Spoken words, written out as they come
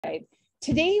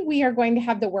Today, we are going to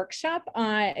have the workshop.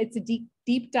 It's a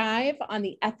deep dive on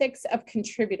the ethics of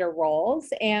contributor roles.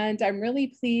 And I'm really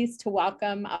pleased to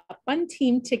welcome a fun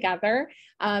team together.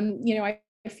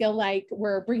 I feel like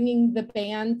we're bringing the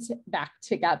band back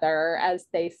together, as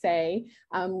they say.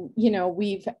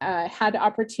 We've had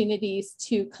opportunities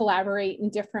to collaborate in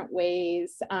different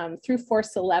ways through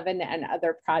FORCE11 and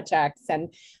other projects.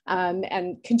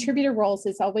 And contributor roles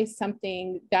is always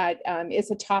something that is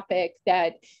a topic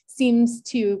that seems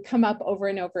to come up over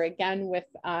and over again with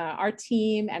our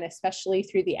team, and especially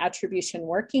through the Attribution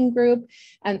Working Group.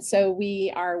 And so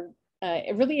we are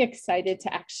really excited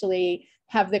to actually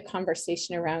have the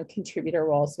conversation around contributor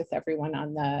roles with everyone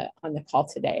on the call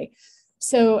today.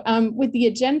 So with the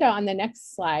agenda on the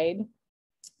next slide,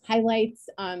 highlights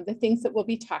the things that we'll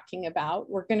be talking about.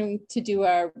 We're going to do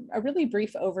a really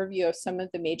brief overview of some of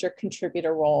the major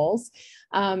contributor roles.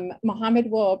 Mohammad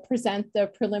will present the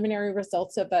preliminary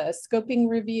results of a scoping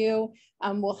review.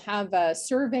 We'll have a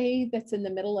survey that's in the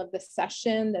middle of the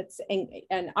session that's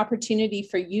an opportunity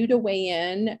for you to weigh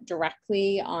in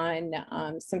directly on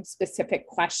some specific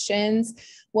questions.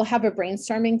 We'll have a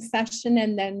brainstorming session,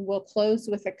 and then we'll close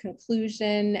with a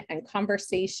conclusion and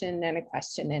conversation and a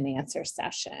question and answer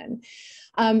session.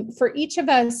 For each of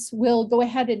us, we'll go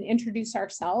ahead and introduce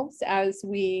ourselves as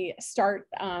we start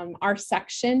our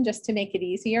section, just to make it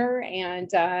easier, and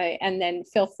then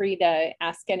feel free to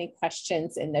ask any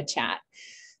questions in the chat.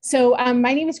 So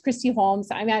my name is Kristi Holmes.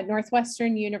 I'm at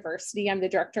Northwestern University. I'm the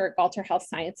director at Galter Health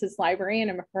Sciences Library, and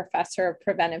I'm a professor of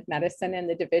preventive medicine in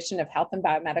the Division of Health and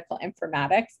Biomedical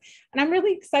Informatics. And I'm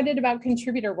really excited about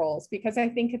contributor roles because I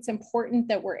think it's important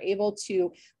that we're able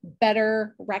to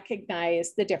better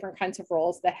recognize the different kinds of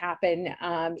roles that happen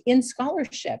in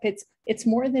scholarship. It's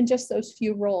more than just those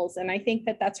few roles. And I think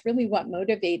that that's really what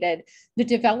motivated the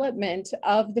development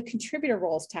of the contributor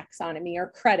roles taxonomy, or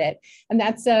credit. And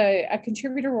that's a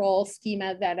contributor role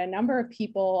schema that a number of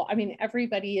people,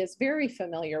 everybody is very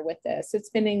familiar with this. It's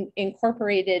been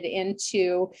incorporated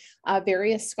into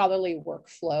various scholarly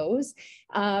workflows.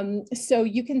 So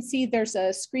you can see there's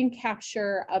a screen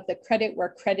capture of the credit where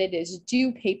credit is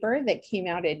due paper that came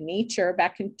out in Nature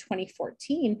back in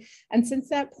 2014. And since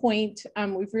that point,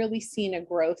 we've really seen a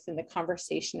growth in the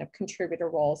conversation of contributor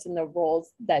roles and the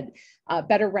roles that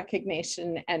better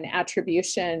recognition and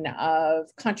attribution of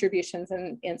contributions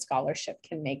in scholarship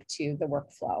can make to the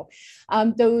workflow.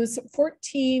 Those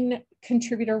 14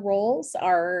 contributor roles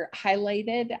are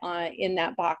highlighted in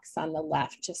that box on the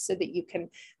left, just so that you can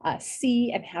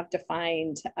see and have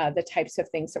defined the types of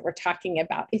things that we're talking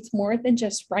about. It's more than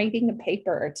just writing a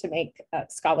paper to make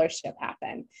scholarship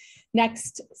happen.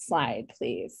 Next slide,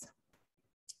 please.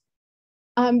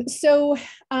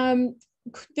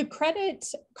 The credit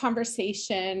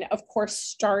conversation, of course,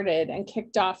 started and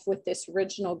kicked off with this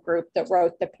original group that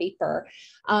wrote the paper.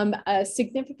 A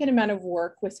significant amount of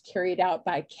work was carried out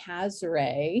by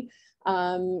Casare,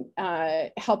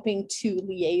 helping to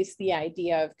liaise the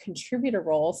idea of contributor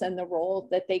roles and the role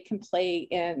that they can play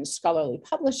in scholarly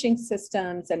publishing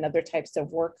systems and other types of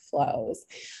workflows.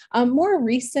 More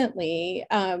recently,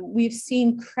 we've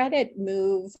seen credit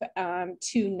move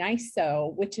to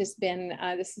NISO, which has been,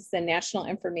 this is the National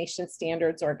Information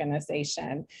Standards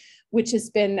Organization, which has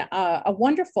been a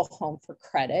wonderful home for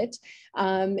credit.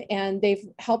 And they've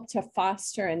helped to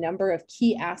foster a number of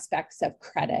key aspects of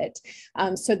credit.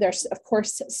 So there's, of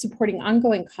course, supporting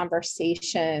ongoing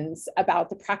conversations about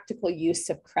the practical use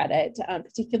of credit,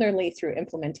 particularly through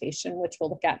implementation, which we'll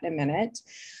look at in a minute.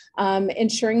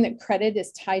 Ensuring that credit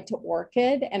is tied to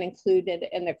ORCID and included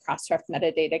in the cross-ref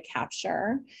metadata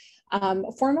capture.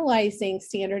 Formalizing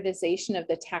standardization of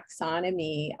the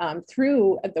taxonomy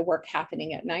through the work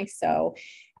happening at NISO,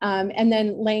 and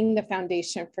then laying the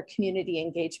foundation for community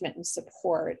engagement and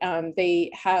support. They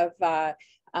have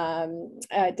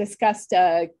discussed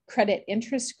a credit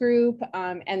interest group,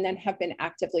 and then have been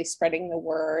actively spreading the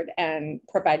word and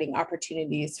providing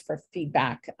opportunities for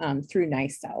feedback through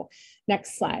NISO.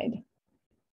 Next slide.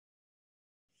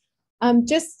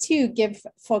 Just to give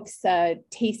folks a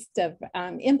taste of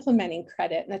implementing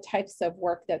credit and the types of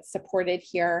work that's supported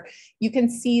here, you can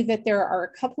see that there are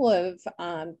a couple of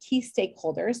key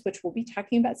stakeholders, which we'll be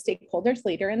talking about stakeholders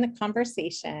later in the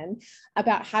conversation,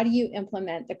 about how do you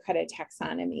implement the credit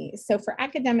taxonomy. So for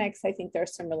academics, I think there are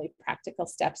some really practical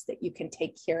steps that you can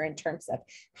take here in terms of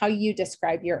how you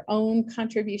describe your own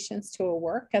contributions to a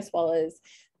work, as well as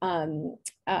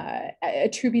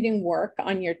attributing work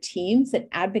on your teams and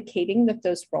advocating that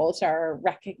those roles are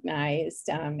recognized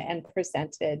and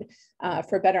presented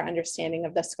for better understanding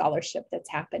of the scholarship that's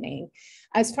happening.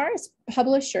 As far as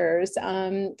publishers,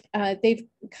 they've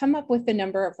come up with a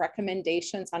number of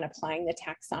recommendations on applying the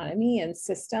taxonomy and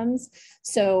systems.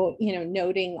 So,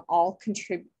 noting all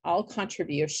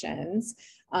contributions,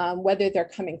 whether they're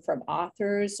coming from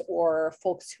authors or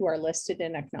folks who are listed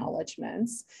in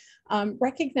acknowledgements.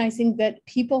 Recognizing that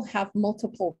people have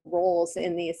multiple roles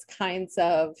in these kinds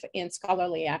of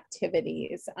scholarly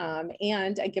activities,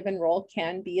 and a given role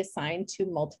can be assigned to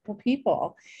multiple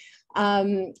people.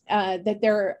 That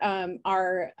there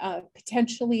are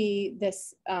potentially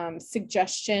this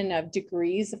suggestion of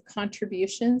degrees of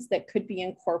contributions that could be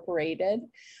incorporated,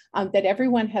 that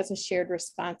everyone has a shared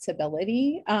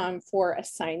responsibility for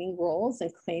assigning roles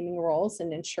and claiming roles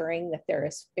and ensuring that there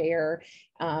is fair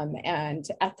and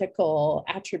ethical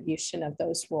attribution of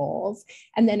those roles.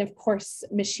 And then, of course,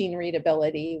 machine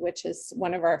readability, which is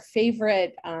one of our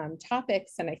favorite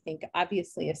topics, and I think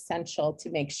obviously essential to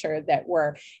make sure that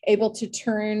we're able to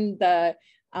turn the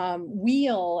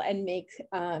wheel and make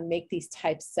these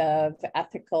types of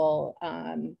ethical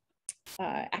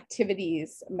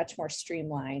activities much more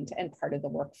streamlined and part of the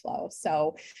workflow.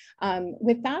 So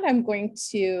with that, I'm going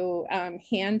to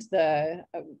hand the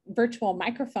virtual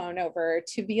microphone over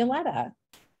to Violeta.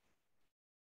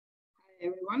 Hi,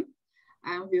 everyone.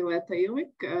 I'm Violeta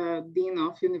Ilik, Dean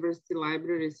of University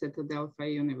Libraries at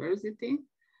Adelphi University.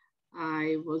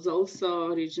 I was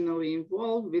also originally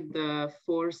involved with the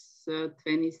FORCE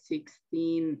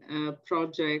 2016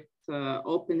 project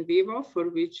Open Vivo, for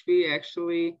which we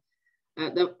actually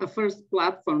the first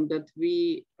platform that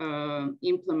we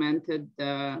implemented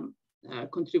the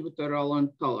contributor role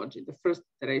ontology, the first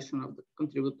iteration of the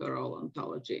contributor role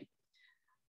ontology.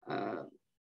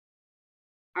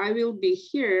 I will be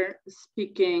here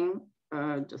speaking,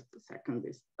 just a second,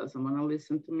 this doesn't want to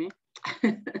listen to me,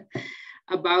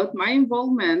 about my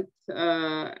involvement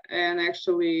and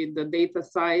actually the data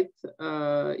site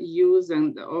use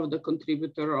and of the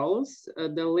contributor roles.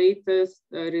 The latest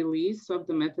release of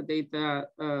the metadata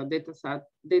data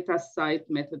site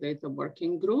metadata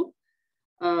working group,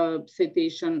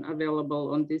 citation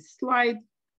available on this slide,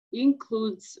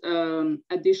 includes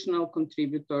additional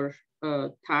contributor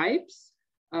types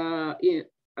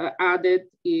added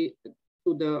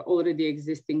to the already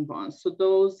existing ones. So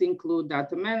those include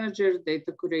data manager,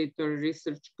 data curator,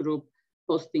 research group,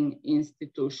 hosting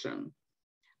institution.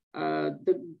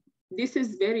 This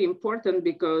is very important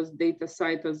because data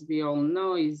site, as we all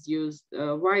know, is used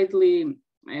widely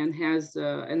and has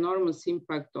enormous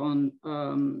impact on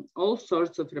all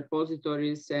sorts of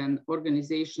repositories and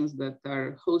organizations that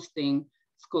are hosting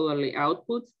scholarly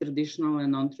outputs, traditional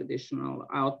and non-traditional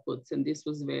outputs. And this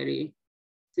was very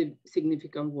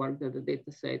significant work that the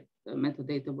dataset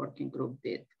metadata working group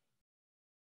did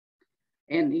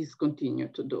and is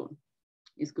continuing to do.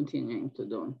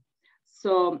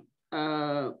 So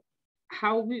how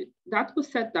that was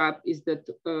set up is that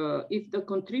if the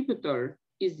contributor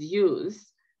is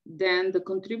used, then the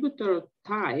contributor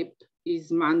type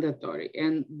is mandatory,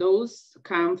 and those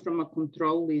come from a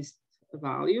control list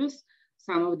values,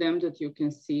 some of them that you can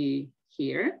see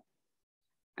here.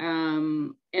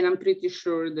 And I'm pretty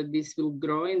sure that this will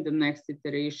grow in the next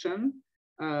iteration.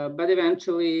 But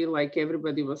eventually, like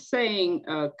everybody was saying,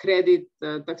 credit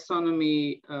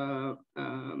taxonomy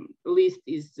list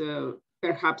is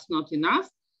perhaps not enough,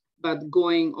 but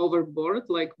going overboard,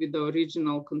 like with the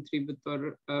original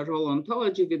contributor role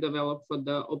ontology we developed for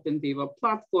the Open Vivo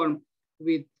platform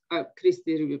with,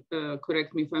 Kristi,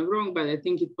 correct me if I'm wrong, but I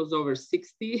think it was over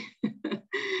 60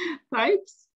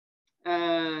 types.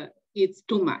 It's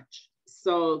too much.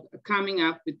 So coming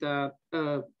up with a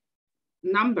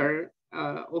number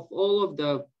of all of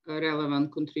the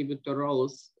relevant contributor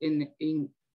roles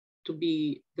to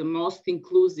be the most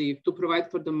inclusive, to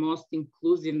provide for the most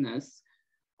inclusiveness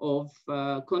of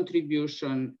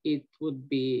contribution, it would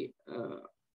be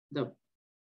the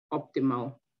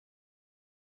optimal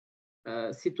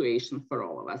situation for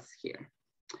all of us here.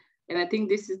 And I think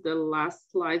this is the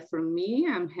last slide for me.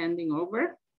 I'm handing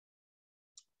over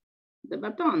the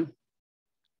baton.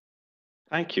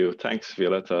 Thank you. Thanks,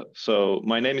 Violeta. So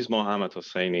my name is Mohammad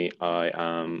Hosseini. I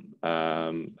am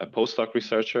a postdoc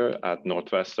researcher at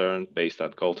Northwestern, based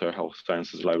at Coulter Health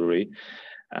Sciences Library.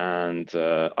 And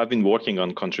I've been working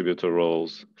on contributor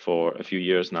roles for a few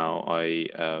years now. I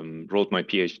wrote my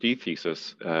PhD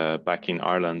thesis back in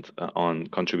Ireland on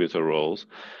contributor roles.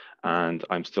 And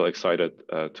I'm still excited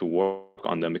to work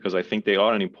on them because I think they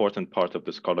are an important part of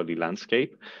the scholarly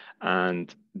landscape,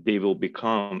 and they will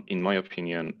become, in my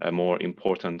opinion, a more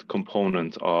important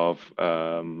component of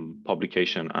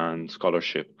publication and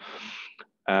scholarship.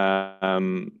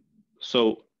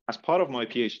 So as part of my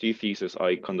PhD thesis,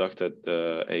 I conducted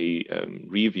a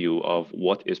review of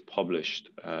what is published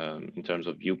in terms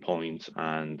of viewpoints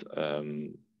and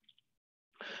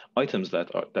items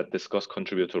that discuss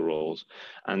contributor roles.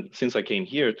 And since I came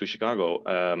here to Chicago,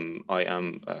 I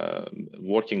am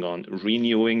working on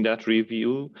renewing that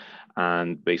review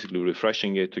and basically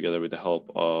refreshing it together with the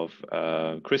help of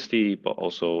Kristi, but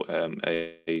also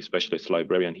a specialist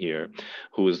librarian here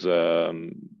whose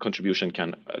contribution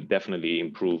can definitely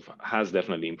improve, has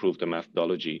definitely improved the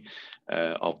methodology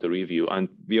of the review. And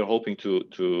we are hoping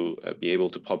to be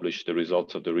able to publish the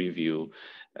results of the review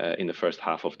in the first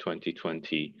half of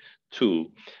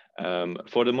 2022.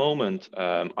 For the moment,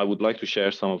 I would like to share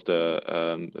some of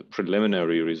the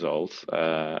preliminary results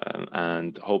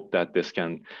and hope that this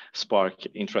can spark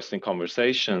interesting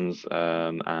conversations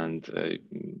and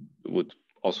would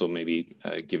also maybe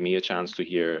give me a chance to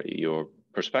hear your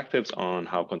perspectives on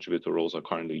how contributor roles are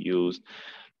currently used.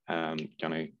 Can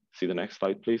I see the next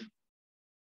slide, please?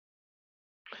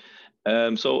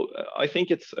 So I think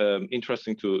it's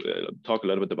interesting to talk a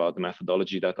little bit about the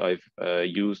methodology that I've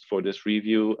used for this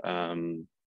review.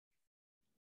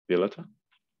 Violeta?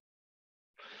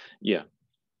 Yeah.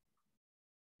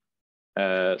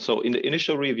 So in the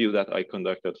initial review that I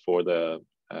conducted for the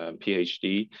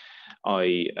PhD,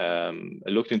 I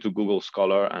looked into Google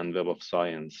Scholar and Web of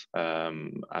Science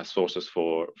as sources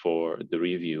for the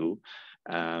review.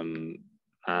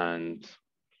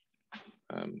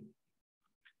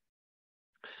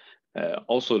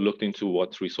 Also looked into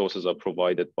what resources are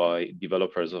provided by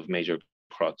developers of major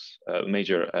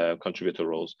contributor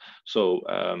roles. So,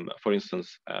 for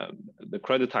instance, the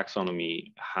credit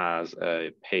taxonomy has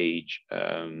a page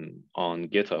on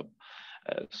GitHub.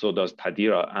 So does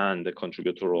Tadira and the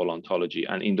contributor role ontology.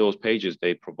 And in those pages,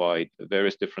 they provide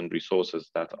various different resources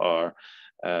that are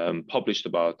published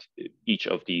about each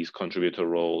of these contributor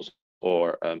roles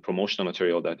or promotional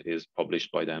material that is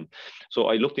published by them. So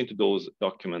I looked into those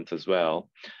documents as well.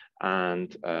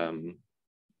 And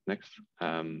next,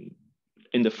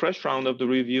 in the fresh round of the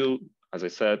review, as I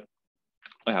said,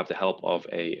 I have the help of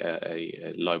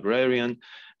a librarian.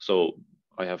 So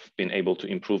I have been able to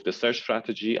improve the search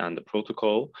strategy and the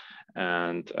protocol.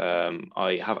 And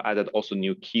I have added also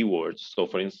new keywords. So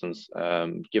for instance,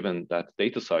 given that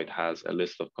DataCite has a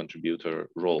list of contributor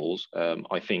roles,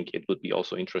 I think it would be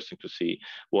also interesting to see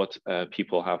what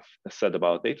people have said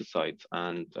about DataCite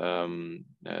and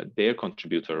their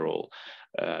contributor role.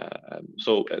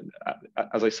 So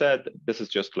as I said, this is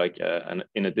just like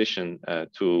in addition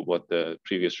to what the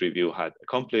previous review had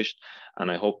accomplished, and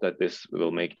I hope that this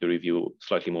will make the review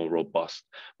slightly more robust.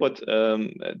 But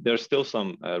there's still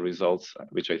some results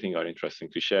which I think are interesting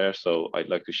to share, so I'd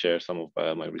like to share some of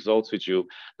my results with you.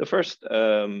 The first,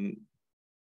 oh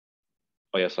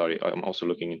yeah, sorry, I'm also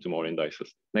looking into more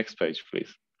indices. Next page,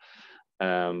 please.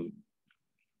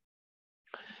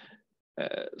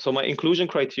 So my inclusion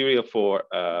criteria for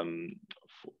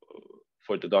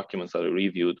the documents that I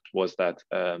reviewed was that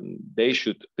they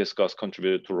should discuss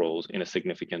contributor roles in a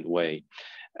significant way.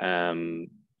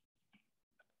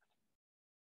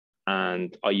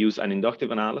 And I use an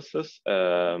inductive analysis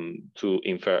to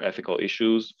infer ethical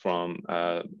issues from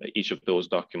each of those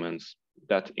documents.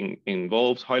 That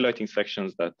involves highlighting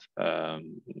sections that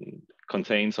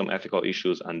contain some ethical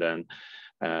issues and then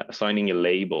assigning a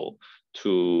label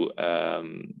to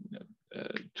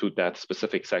that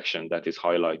specific section that is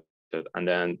highlighted. And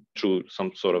then through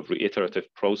some sort of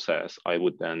reiterative process, I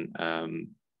would then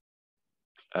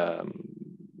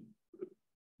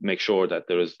make sure that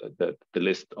there is that the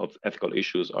list of ethical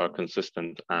issues are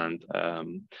consistent and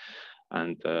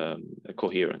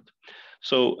coherent.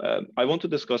 So I want to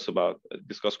discuss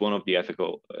one of the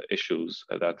ethical issues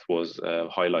that was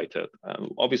highlighted.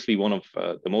 Obviously, one of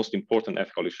the most important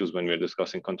ethical issues when we're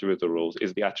discussing contributor roles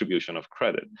is the attribution of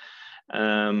credit.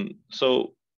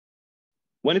 So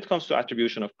when it comes to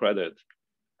attribution of credit,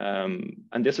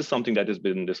 and this is something that has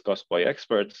been discussed by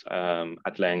experts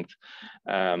at length,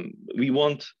 we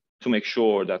want to make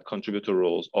sure that contributor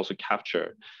roles also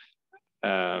capture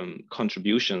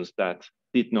contributions that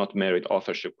did not merit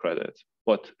authorship credit,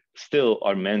 but still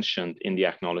are mentioned in the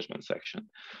acknowledgement section.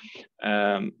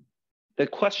 The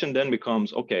question then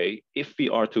becomes, okay, if we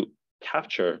are to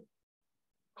capture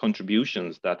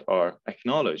contributions that are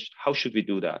acknowledged, how should we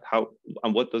do that?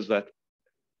 And what does that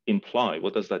imply?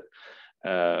 What does that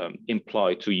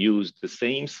imply to use the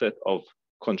same set of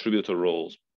contributor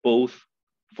roles, both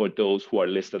for those who are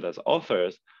listed as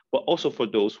authors, but also for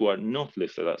those who are not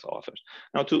listed as authors.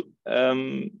 Now, to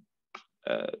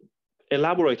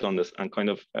elaborate on this and kind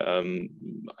of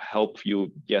help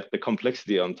you get the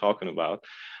complexity I'm talking about,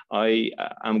 I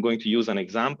am going to use an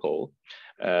example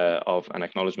of an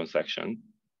acknowledgement section.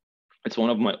 It's one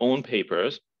of my own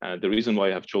papers. The reason why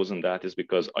I have chosen that is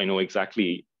because I know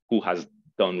exactly who has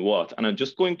done what. And I'm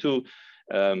just going to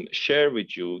share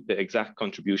with you the exact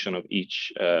contribution of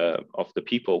each of the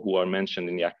people who are mentioned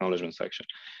in the acknowledgement section.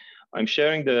 I'm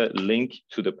sharing the link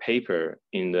to the paper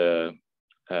in the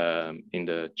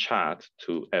chat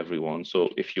to everyone. So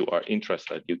if you are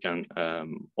interested, you can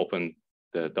open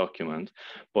the document.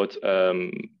 But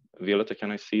Violeta,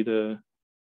 can I see the?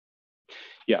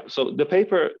 Yeah, so the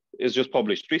paper is just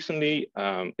published recently.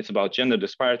 It's about gender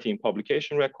disparity in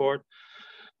publication record.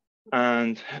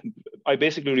 And I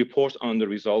basically report on the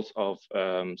results of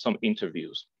some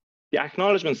interviews. The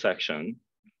acknowledgement section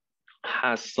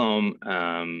has some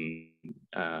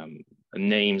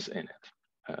names in it.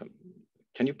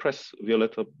 Can you press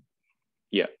Violeta?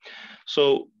 Yeah.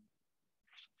 So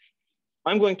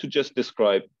I'm going to just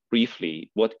describe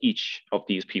briefly what each of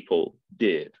these people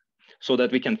did so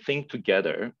that we can think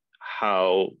together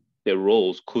how their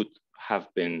roles could have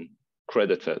been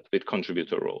credited with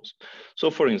contributor roles. So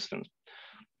for instance,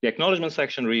 the acknowledgement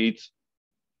section reads,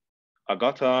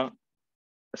 Agata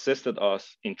assisted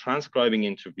us in transcribing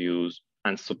interviews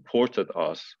and supported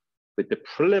us with the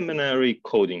preliminary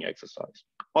coding exercise.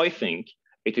 I think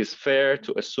it is fair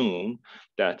to assume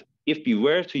that if we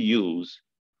were to use,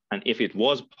 and if it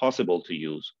was possible to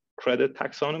use, credit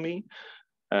taxonomy,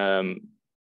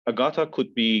 Agata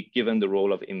could be given the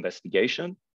role of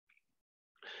investigation.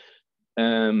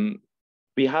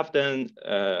 We have then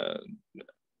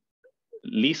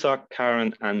Lisa,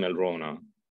 Karen, and Melrona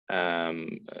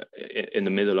in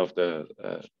the middle of the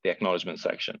acknowledgement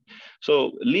section.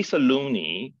 So Lisa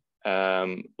Looney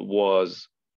was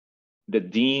the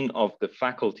dean of the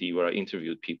faculty where I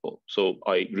interviewed people. So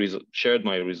I shared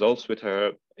my results with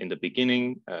her in the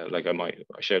beginning, I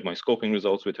shared my scoping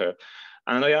results with her.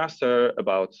 And I asked her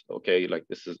about, okay, like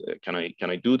this is, can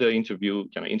I do the interview?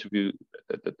 Can I interview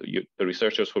the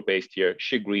researchers who are based here?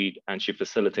 She agreed and she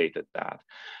facilitated that.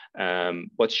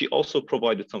 But she also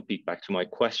provided some feedback to my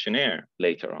questionnaire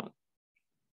later on.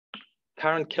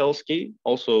 Karen Kelsky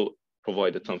also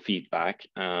provided some feedback.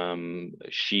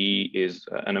 She is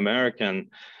an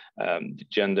American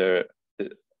gender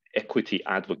equity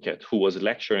advocate who was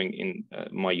lecturing in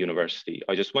my university.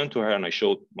 I just went to her and I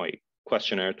showed my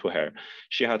questionnaire to her.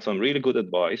 She had some really good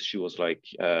advice. She was like,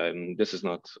 this is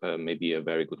not maybe a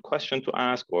very good question to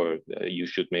ask, or you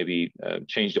should maybe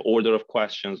change the order of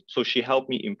questions. So she helped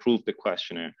me improve the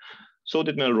questionnaire. So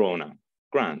did Melrona,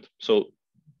 Grant. So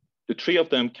the three of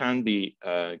them can be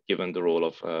given the role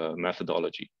of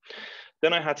methodology.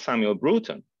 Then I had Samuel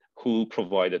Bruton, who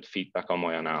provided feedback on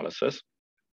my analysis.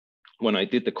 When I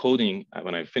did the coding,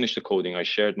 when I finished the coding, I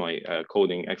shared my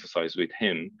coding exercise with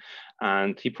him,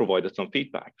 and he provided some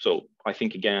feedback. So I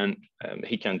think, again,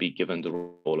 he can be given the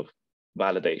role of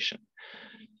validation.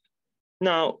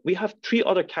 Now, we have three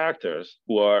other characters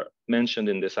who are mentioned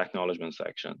in this acknowledgement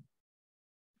section: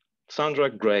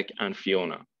 Sandra, Greg, and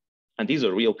Fiona. And these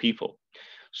are real people.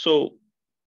 So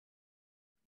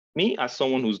me, as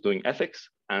someone who's doing ethics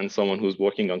and someone who's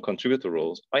working on contributor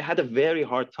roles, I had a very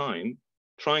hard time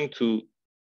trying to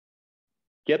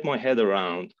get my head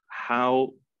around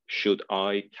how should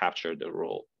I capture the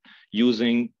role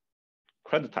using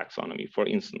credit taxonomy, for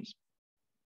instance.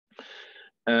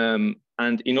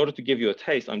 And in order to give you a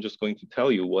taste, I'm just going to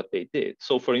tell you what they did.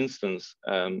 So for instance,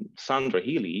 Sandra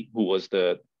Healy, who was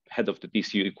the head of the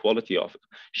DCU Equality Office,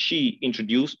 she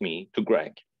introduced me to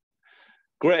Greg.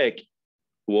 Greg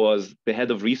was the head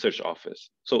of research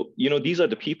office. So, you know, these are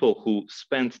the people who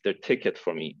spent their ticket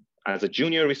for me. As a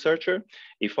junior researcher,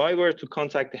 if I were to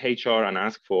contact the HR and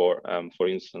ask for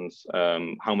instance,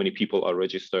 how many people are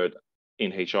registered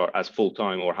in HR as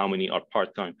full-time or how many are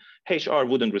part-time, HR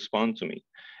wouldn't respond to me.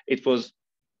 It was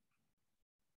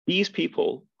these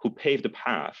people who paved the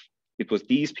path. It was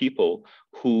these people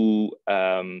who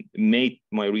made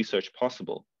my research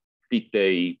possible. Did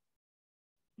they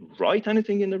write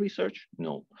anything in the research?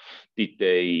 No. Did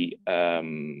they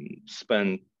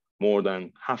spend more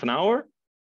than half an hour?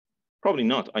 Probably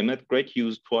not. I met Greg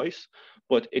Hughes twice,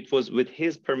 but it was with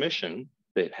his permission,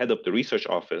 the head of the research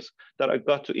office, that I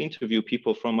got to interview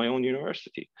people from my own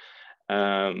university.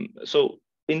 So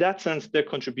in that sense, their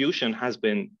contribution has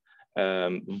been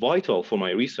vital for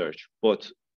my research, but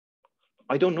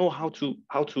I don't know how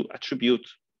to attribute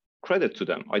credit to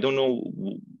them. I don't know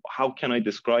how can I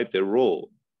describe their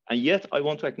role. And yet I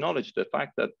want to acknowledge the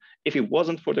fact that if it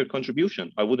wasn't for their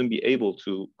contribution, I wouldn't be able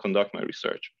to conduct my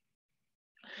research.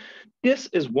 This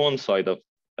is one side of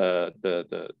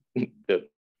the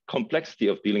complexity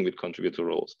of dealing with contributor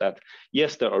roles, that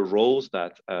yes, there are roles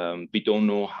that we don't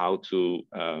know how to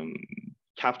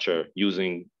capture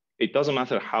using, it doesn't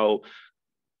matter how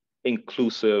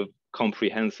inclusive,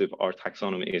 comprehensive our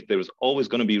taxonomy is, there is always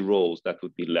going to be roles that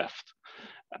would be left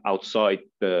outside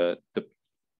the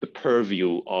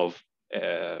purview of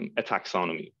a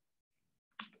taxonomy.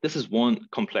 This is one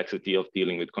complexity of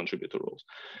dealing with contributor roles.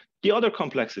 The other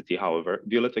complexity, however,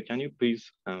 Violeta, can you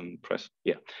please press?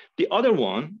 Yeah. The other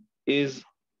one is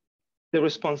the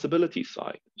responsibility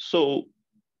side. So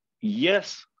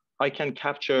yes, I can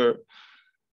capture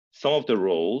some of the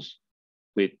roles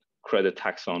with credit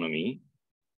taxonomy.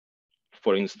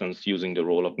 For instance, using the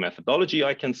role of methodology,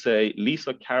 I can say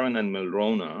Lisa, Karen, and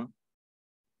Melrona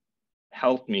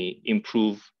helped me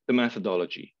improve the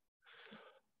methodology.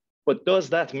 But does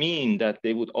that mean that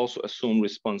they would also assume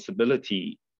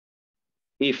responsibility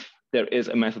if there is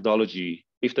a methodology,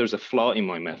 if there's a flaw in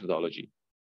my methodology?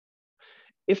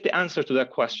 If the answer to that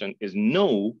question is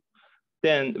no,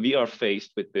 then we are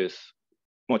faced with this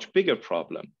much bigger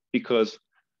problem, because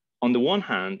on the one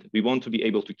hand, we want to be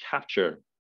able to capture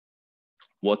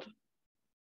what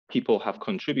people have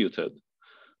contributed,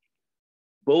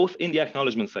 both in the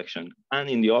acknowledgement section and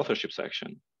in the authorship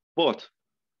section. But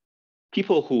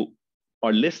people who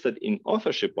are listed in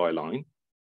authorship byline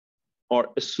are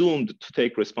assumed to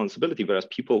take responsibility, whereas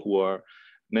people who are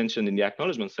mentioned in the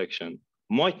acknowledgement section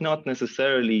might not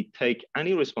necessarily take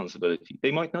any responsibility.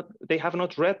 They might not, they have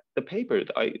not read the paper.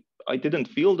 I didn't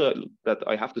feel that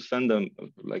I have to send them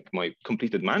like my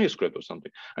completed manuscript or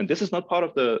something. And this is not part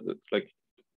of the,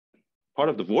 part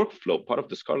of the workflow, part of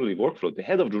the scholarly workflow. The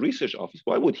head of the research office,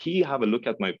 why would he have a look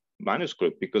at my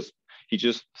manuscript? Because he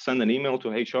just sent an email to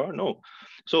HR? No.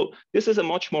 So this is a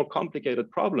much more complicated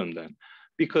problem then,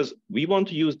 because we want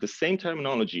to use the same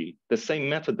terminology, the same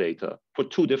metadata for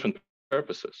two different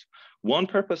purposes. One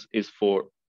purpose is for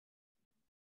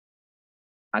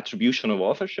attribution of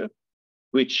authorship,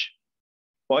 which,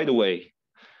 by the way,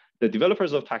 the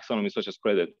developers of taxonomy such as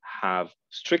credit have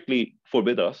strictly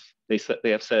forbid us.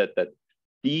 They have said that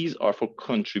these are for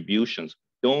contributions.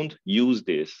 Don't use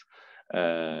these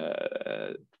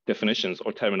definitions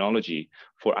or terminology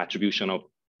for attribution of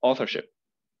authorship.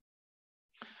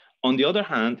 On the other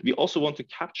hand, we also want to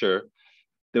capture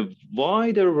the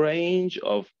wider range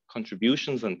of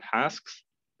contributions and tasks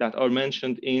that are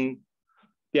mentioned in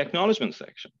the acknowledgement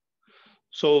section.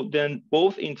 So then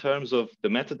both in terms of the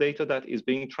metadata that is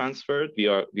being transferred, we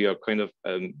are kind of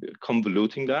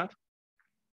convoluting that,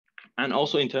 and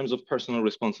also in terms of personal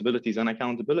responsibilities and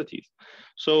accountabilities.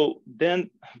 So then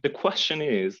the question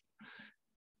is,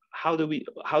 how do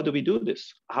we do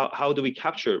this? How do we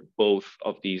capture both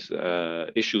of these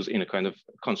issues in a kind of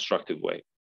constructive way?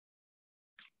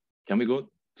 Can we go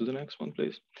to the next one,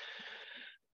 please?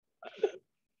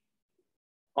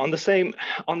 On the same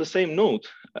note,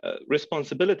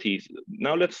 responsibilities.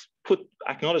 Now let's put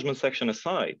acknowledgement section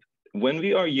aside. When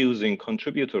we are using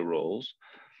contributor roles,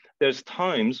 there's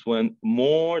times when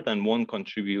more than one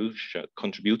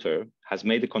contributor has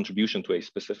made a contribution to a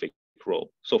specific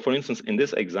role. So for instance, in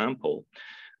this example,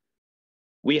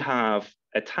 we have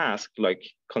a task like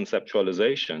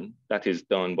conceptualization that is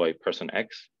done by person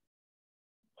X,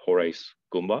 Horace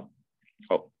Goomba.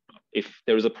 Oh, if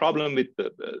there is a problem with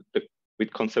with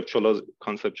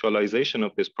conceptualization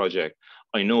of this project,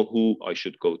 I know who I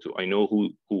should go to. I know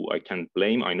who I can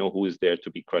blame. I know who is there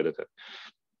to be credited.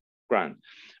 Grand.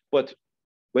 But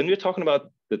when we're talking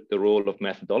about the role of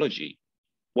methodology,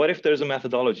 what if there's a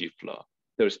methodology flaw?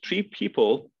 There's 3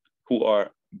 people who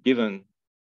are given,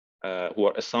 who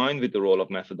are assigned with the role of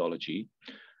methodology,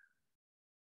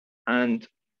 and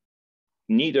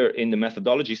neither in the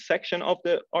methodology section of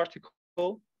the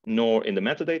article, nor in the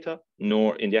metadata,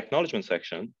 nor in the acknowledgement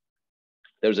section,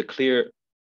 there's a clear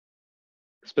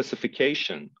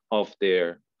specification of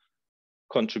their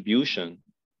contribution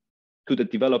to the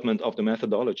development of the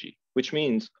methodology, which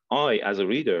means I, as a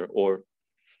reader or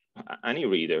any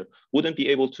reader, wouldn't be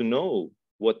able to know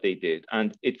what they did.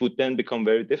 And it would then become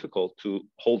very difficult to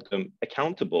hold them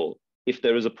accountable if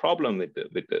there is a problem with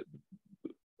the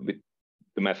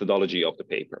methodology of the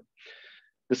paper.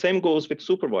 The same goes with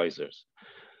supervisors.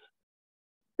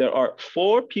 There are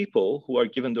 4 people who are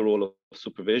given the role of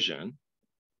supervision,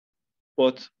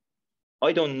 but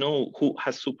I don't know who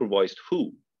has supervised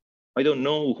who. I don't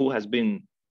know who has been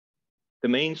the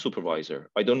main supervisor.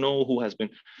 I don't know who has been.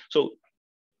 So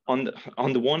on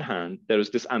the one hand, there is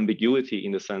this ambiguity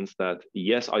in the sense that,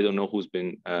 yes, I don't know who's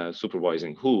been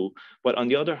supervising who, but on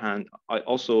the other hand, I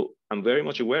also am very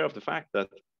much aware of the fact that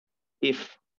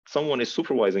if someone is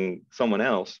supervising someone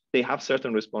else, they have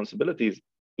certain responsibilities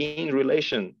in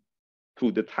relation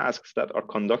to the tasks that are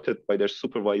conducted by their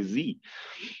supervisee.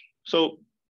 So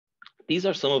these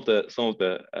are some of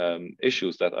the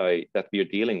issues that we are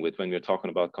dealing with when we're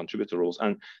talking about contributor roles,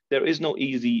 and there is no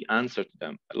easy answer to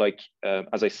them. Like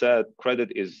as I said,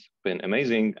 credit has been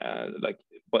amazing,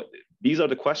 but these are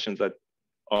the questions that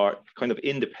are kind of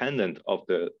independent of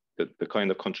the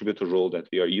kind of contributor role that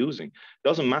we are using.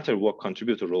 Doesn't matter what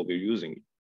contributor role we're using.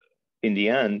 In the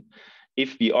end,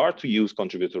 if we are to use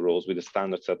contributor roles with a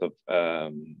standard set of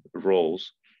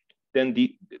roles, then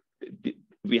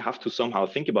we have to somehow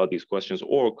think about these questions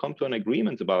or come to an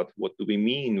agreement about what do we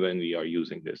mean when we are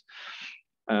using this.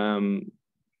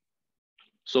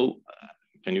 So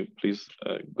can you please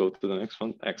go to the next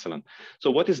one? Excellent.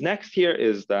 So what is next here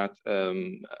is that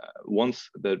once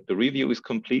the review is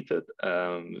completed,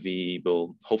 we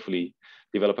will hopefully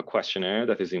develop a questionnaire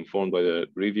that is informed by the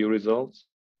review results.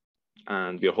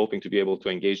 And we are hoping to be able to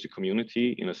engage the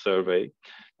community in a survey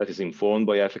that is informed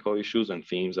by ethical issues and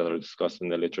themes that are discussed in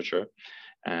the literature.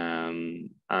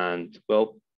 And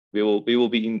well, we will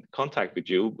be in contact with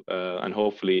you and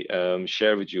hopefully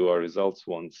share with you our results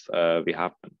once we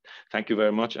have them. Thank you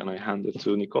very much, and I hand it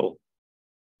to Nicole.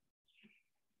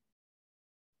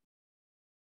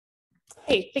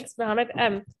 Hey, thanks, Mohammed.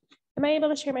 Am I able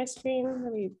to share my screen?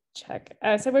 Let me check.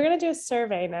 So we're going to do a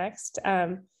survey next.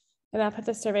 And I'll put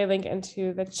the survey link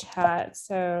into the chat.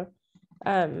 So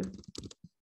here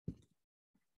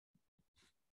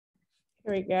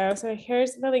we go. So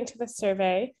here's the link to the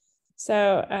survey.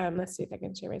 So let's see if I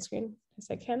can share my screen. Yes,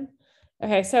 I can.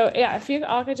 Okay, so yeah, if you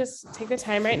all could just take the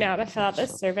time right now to fill out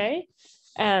this survey.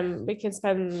 We can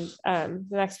spend the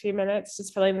next few minutes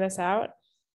just filling this out.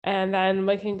 And then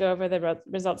we can go over the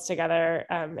results together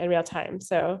in real time.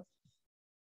 So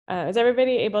is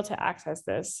everybody able to access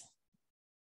this?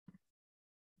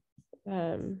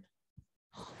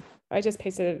 I just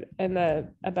pasted it in the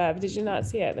above. Did you not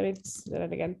see it? Let me just do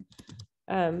it again.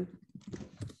 Are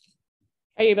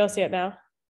you able to see it now?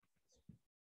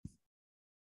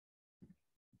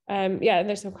 Yeah, and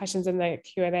there's some questions in the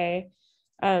Q&A.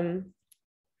 Mohammed,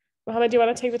 do you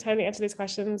want to take the time to answer these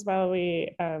questions while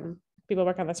we people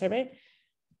work on the survey?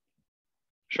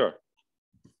 Sure.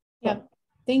 Yeah.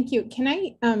 Thank you. Can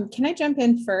I jump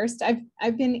in first?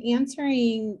 I've been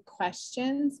answering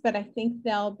questions, but I think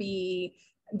they'll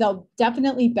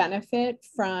definitely benefit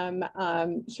from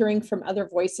hearing from other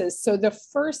voices. So the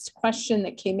first question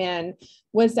that came in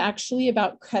was actually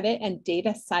about credit and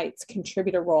data sites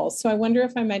contributor roles. So I wonder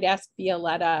if I might ask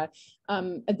Violeta,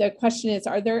 the question is,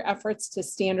 are there efforts to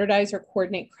standardize or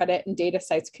coordinate credit and data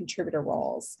sites contributor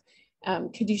roles?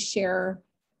 Could you share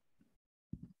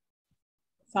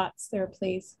thoughts there,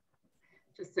 please?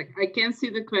 Just a sec. I can't see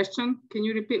the question. Can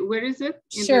you repeat? Where is it?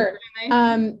 Sure.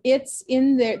 It's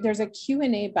in there. There's a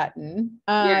Q&A button.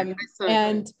 Yeah, I saw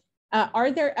and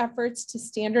are there efforts to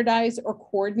standardize or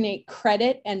coordinate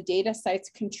credit and data sites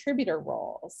contributor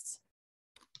roles?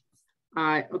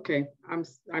 Okay,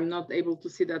 I'm not able to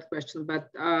see that question, but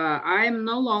I am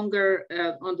no longer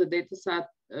on the DataSat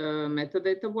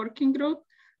metadata working group.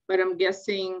 But I'm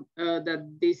guessing that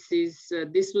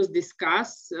this was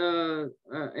discussed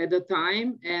at the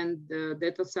time, and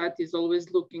DataSat is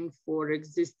always looking for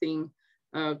existing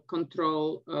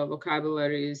control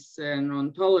vocabularies and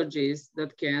ontologies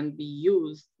that can be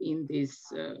used in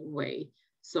this way.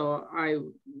 So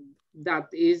that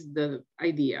is the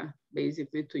idea,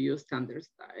 basically, to use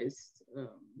standardized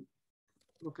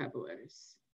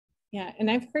vocabularies. Yeah,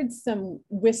 and I've heard some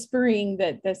whispering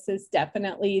that this is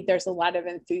definitely, there's a lot of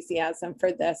enthusiasm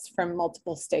for this from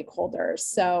multiple stakeholders.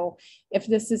 So if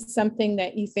this is something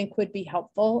that you think would be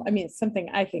helpful, I mean, it's something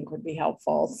I think would be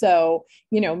helpful. So,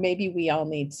 you know, maybe we all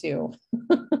need to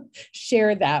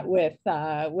share that with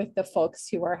the folks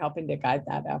who are helping to guide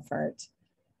that effort.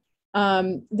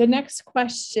 The next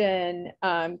question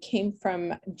came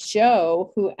from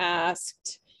Joe, who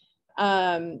asked,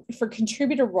 for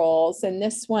contributor roles, and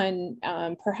this one,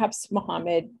 perhaps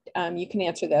Mohammed, you can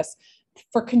answer this.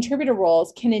 For contributor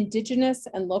roles, can Indigenous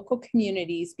and local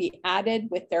communities be added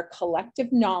with their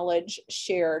collective knowledge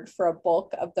shared for a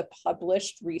bulk of the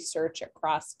published research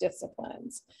across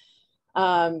disciplines?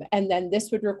 And then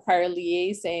this would require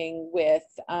liaising with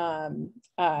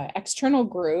external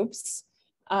groups.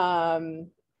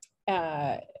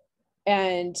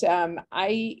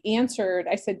 I answered,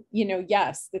 I said, you know,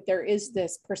 yes, that there is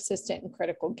this persistent and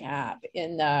critical gap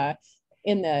in the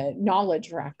in the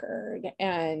knowledge record.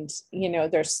 And, you know,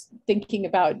 there's thinking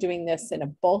about doing this in a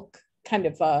bulk, kind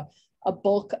of a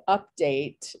bulk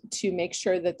update to make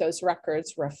sure that those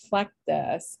records reflect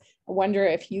this. I wonder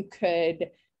if you could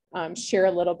share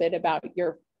a little bit about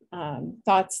your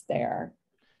thoughts there.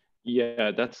 Yeah,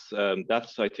 that's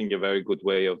I think a very good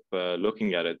way of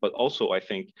looking at it. But also, I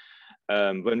think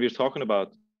when we're talking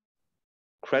about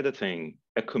crediting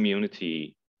a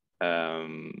community,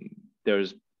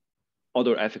 there's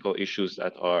other ethical issues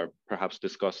that are perhaps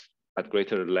discussed at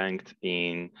greater length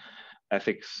in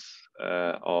ethics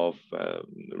of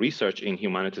research in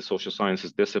humanities, social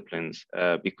sciences disciplines,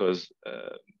 because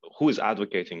who is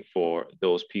advocating for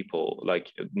those people?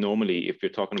 Like normally, if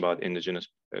you're talking about indigenous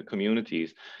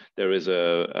communities, there is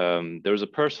a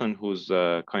person who's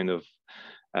kind of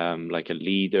like a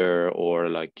leader or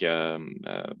like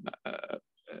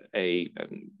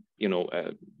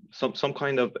some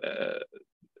kind of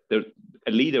a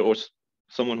leader or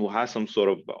someone who has some sort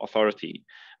of authority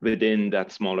within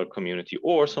that smaller community,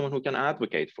 or someone who can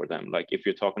advocate for them. Like if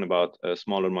you're talking about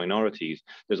smaller minorities,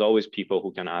 there's always people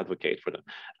who can advocate for them.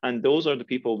 And those are the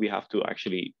people we have to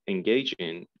actually engage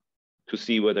in to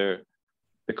see whether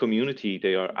the community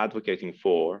they are advocating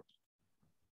for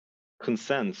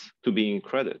consents to being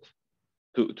credit,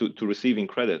 to receiving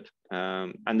credit.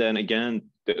 And then again,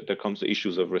 there comes the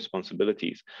issues of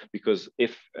responsibilities, because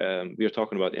if we are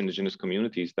talking about indigenous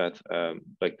communities, that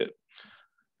like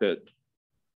the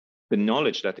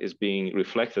knowledge that is being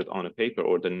reflected on a paper,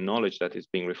 or the knowledge that is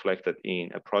being reflected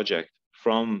in a project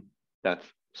from that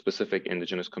specific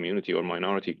indigenous community or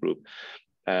minority group,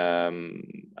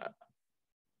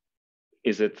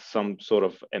 is it some sort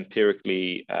of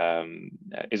empirically,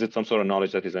 is it some sort of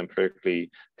knowledge that is empirically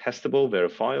testable,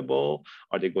 verifiable?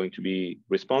 Are they going to be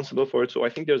responsible for it? So I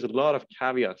think there's a lot of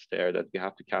caveats there that we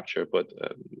have to capture, but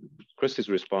Kristi's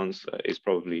response is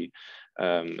probably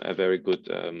a very good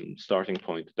starting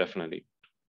point, definitely.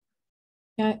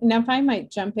 Yeah, now if I might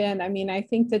jump in, I mean, I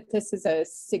think that this is a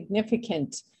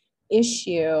significant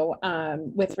issue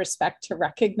with respect to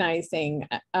recognizing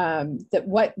that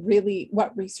what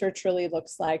research really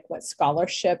looks like, what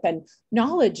scholarship and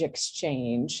knowledge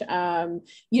exchange,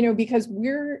 you know, because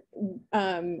we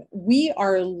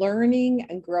are learning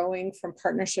and growing from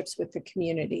partnerships with the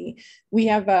community. We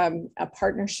have a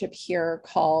partnership here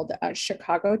called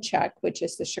Chicago Check, which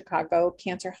is the Chicago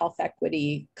Cancer Health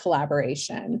Equity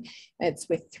Collaboration. It's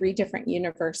with 3 different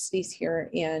universities here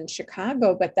in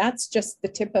Chicago, but that's just the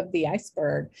tip of the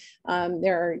iceberg.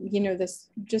 There are, you know, this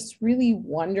just really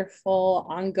wonderful,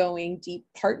 ongoing, deep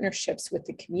partnerships with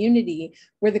the community,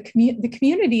 where the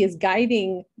community is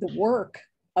guiding the work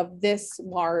of this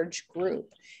large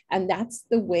group. And that's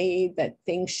the way that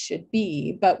things should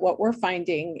be. But what we're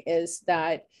finding is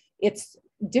that it's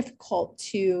difficult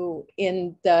to,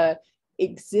 in the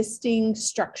existing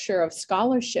structure of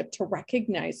scholarship, to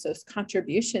recognize those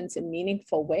contributions in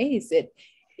meaningful ways.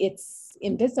 It's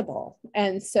invisible.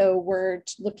 And so we're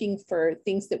looking for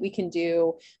things that we can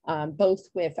do both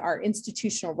with our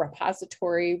institutional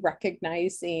repository,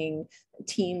 recognizing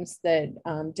teams that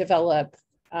develop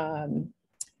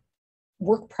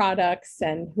work products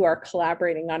and who are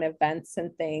collaborating on events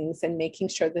and things, and making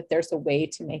sure that there's a way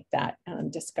to make that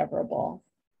discoverable.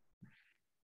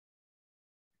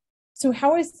 So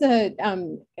how is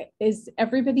is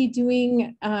everybody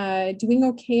doing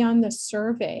okay on the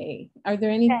survey? Are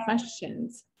there any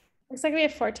questions? Looks like we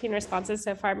have 14 responses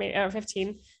so far, maybe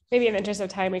 15. Maybe in the interest of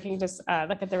time, we can just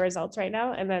look at the results right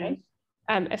now. And then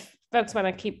if folks want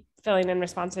to keep filling in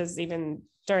responses even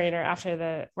during or after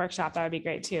the workshop, that would be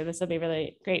great too. This will be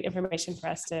really great information for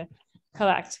us to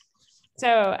collect.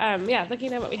 So yeah,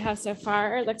 looking at what we have so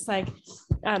far, it looks like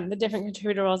the different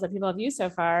contributor roles that people have used so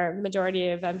far, the majority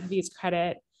of them have used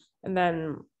credit. And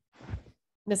then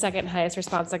the second highest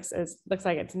response looks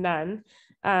like it's none.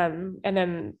 And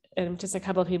then just a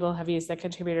couple of people have used the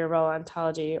contributor role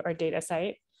ontology or data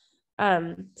site.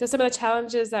 So some of the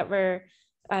challenges that we're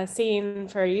seeing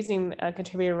for using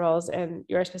contributor roles in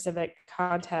your specific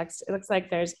context, it looks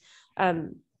like there's,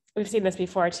 we've seen this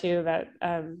before too, that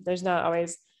there's not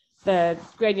always the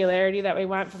granularity that we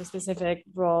want for the specific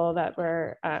role that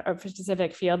we're, or for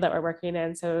specific field that we're working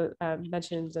in. So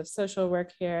mentions of social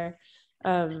work here.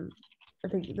 I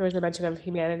think there was a mention of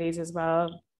humanities as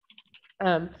well.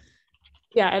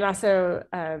 Yeah, and also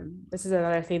this is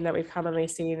another theme that we've commonly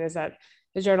seen, is that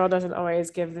the journal doesn't always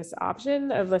give this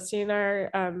option of listing our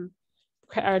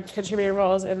contributor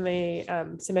roles in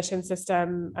the submission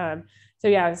system. So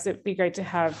yeah, it'd be great to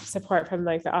have support from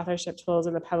like the authorship tools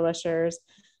and the publishers.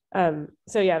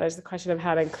 So yeah, there's the question of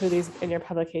how to include these in your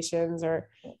publications or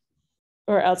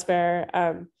elsewhere.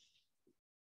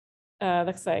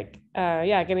 looks like,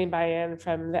 yeah, getting buy-in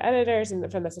from the editors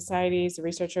and from the societies, the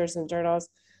researchers and journals.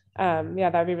 Yeah,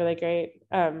 that would be really great.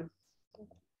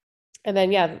 And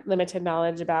then, yeah, limited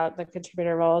knowledge about the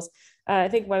contributor roles. I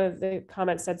think one of the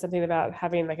comments said something about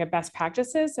having like a best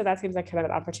practices. So that seems like kind of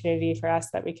an opportunity for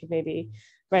us that we could maybe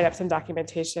write up some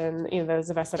documentation, you know, those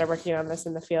of us that are working on this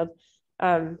in the field.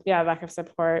 Yeah, lack of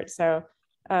support. So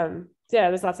yeah,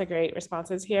 there's lots of great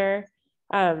responses here.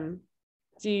 The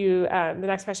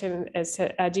next question is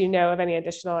do you know of any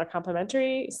additional or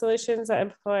complementary solutions that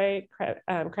employ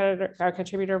creditor or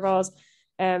contributor roles?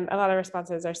 And a lot of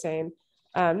responses are saying,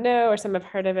 no, or some have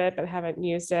heard of it, but haven't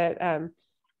used it.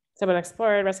 Someone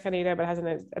explored Rescanito, but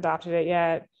hasn't adopted it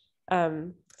yet.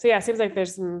 So yeah, it seems like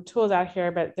there's some tools out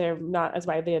here, but they're not as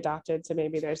widely adopted. So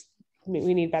maybe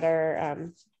we need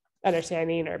better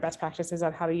understanding or best practices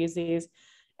on how to use these.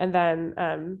 And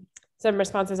then some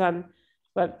responses on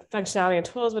what functionality and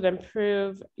tools would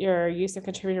improve your use of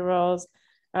contributor roles.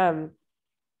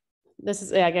 This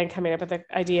is, again, coming up with the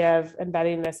idea of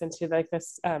embedding this into like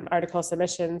this article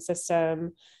submission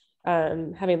system,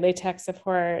 having LaTeX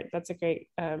support. That's a great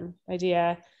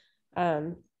idea.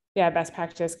 Yeah, best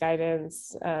practice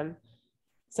guidance,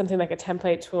 something like a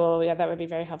template tool. Yeah, that would be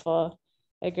very helpful.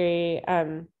 I agree.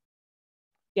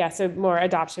 Yeah, so more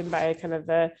adoption by kind of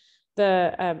the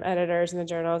editors and the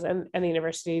journals and the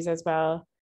universities as well.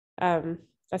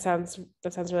 That sounds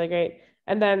really great.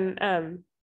 And then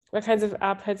what kinds of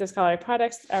outputs of scholarly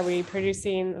products are we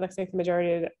producing? It looks like the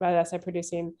majority of us are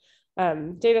producing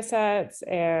data sets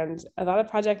and a lot of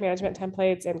project management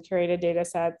templates and curated data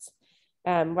sets,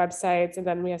 websites. And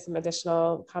then we have some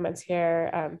additional comments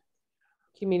here,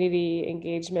 community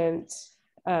engagement,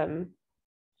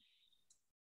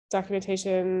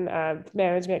 documentation,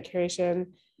 management, curation.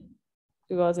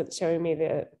 Google isn't showing me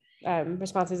the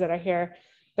responses that are here.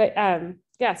 But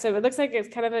yeah, so it looks like it's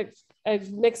kind of a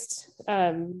mixed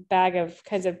bag of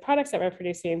kinds of products that we're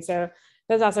producing. So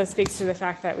this also speaks to the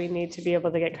fact that we need to be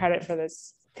able to get credit for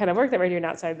this kind of work that we're doing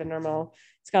outside the normal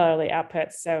scholarly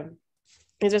outputs. So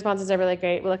these responses are really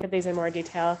great. We'll look at these in more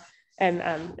detail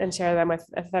and share them with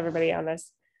everybody on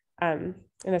this in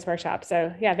this workshop.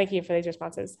 So yeah, thank you for these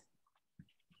responses.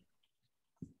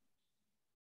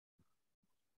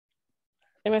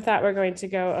 And with that, we're going to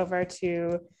go over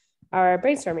to our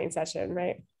brainstorming session,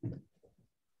 right?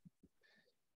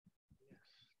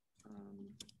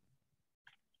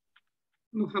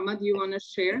 Mohammad, you want to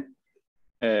share?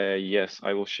 Yes,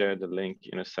 I will share the link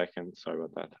in a second. Sorry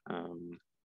about that.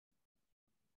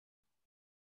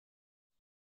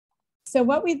 So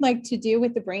what we'd like to do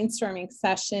with the brainstorming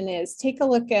session is take a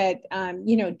look at,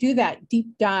 do that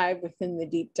deep dive within the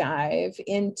deep dive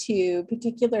into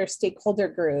particular stakeholder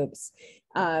groups,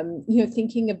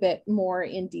 thinking a bit more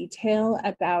in detail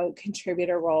about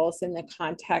contributor roles in the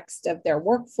context of their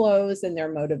workflows and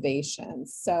their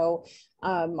motivations. So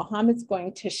Mohammad's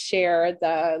going to share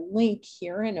the link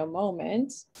here in a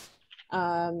moment.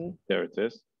 There it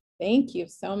is. Thank you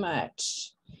so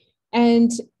much.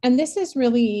 And this is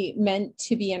really meant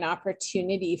to be an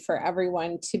opportunity for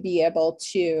everyone to be able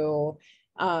to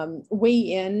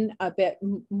weigh in a bit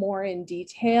more in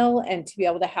detail and to be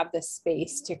able to have the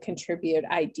space to contribute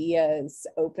ideas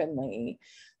openly.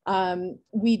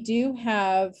 We do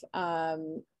have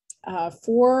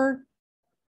 4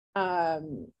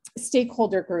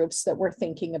 stakeholder groups that we're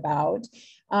thinking about.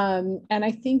 And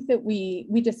I think that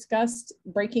we discussed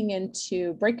breaking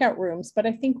into breakout rooms, but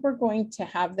I think we're going to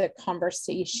have the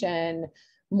conversation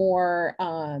more,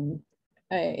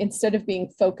 instead of being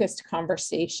focused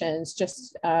conversations,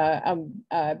 just a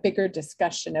bigger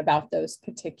discussion about those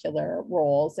particular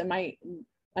roles. Am I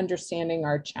understanding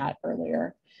our chat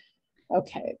earlier?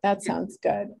 Okay, that sounds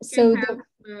good. So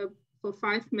for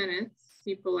 5 minutes,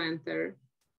 people enter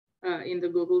in the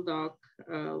Google Doc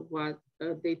what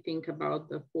they think about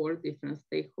the 4 different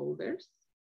stakeholders.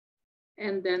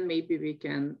 And then maybe we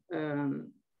can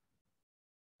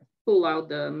pull out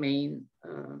the main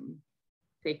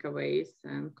takeaways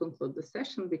and conclude the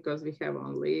session because we have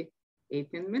only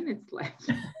 18 minutes left.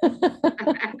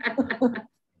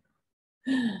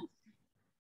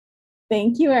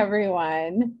 Thank you,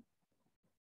 everyone.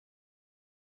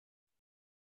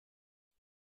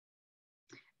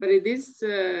 But it is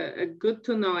good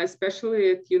to know,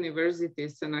 especially at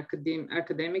universities and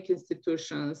academic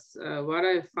institutions, what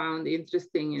I found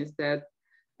interesting is that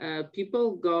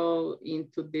people go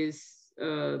into this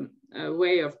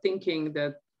way of thinking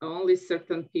that only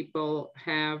certain people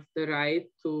have the right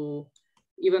to,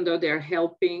 even though they're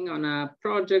helping on a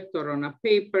project or on a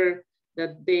paper,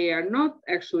 that they are not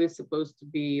actually supposed to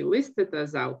be listed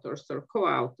as authors or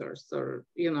co-authors or,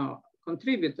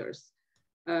 contributors.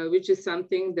 which is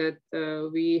something that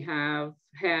we have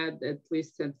had, at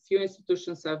least at few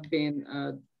institutions have been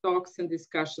talks and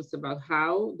discussions about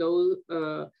how those,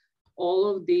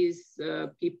 all of these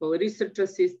people, research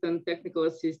assistant, technical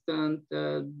assistant,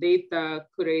 data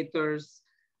curators,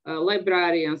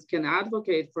 librarians can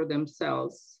advocate for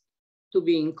themselves to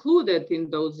be included in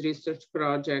those research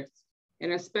projects.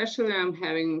 And especially I'm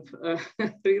having a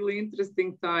really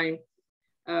interesting time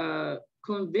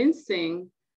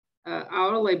convincing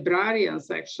our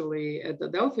librarians actually at the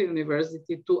Delphi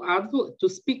University to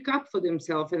speak up for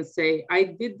themselves and say, I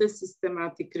did the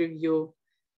systematic review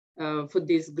for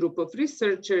this group of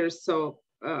researchers. So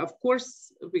of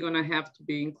course, we're gonna have to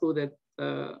be included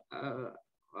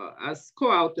as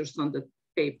co-authors on the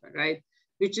paper, right?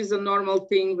 Which is a normal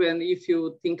thing when, if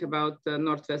you think about the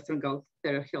Northwestern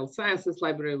Galter Health Sciences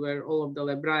Library, where all of the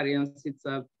librarians, it's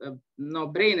a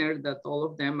no-brainer that all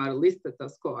of them are listed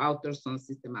as co-authors on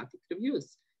systematic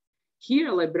reviews. Here,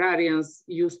 librarians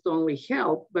used to only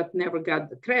help, but never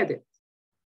got the credit.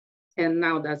 And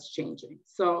now that's changing.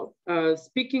 So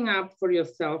speaking up for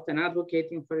yourself and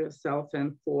advocating for yourself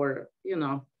and for, you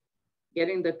know,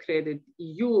 getting the credit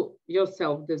you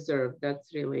yourself deserve,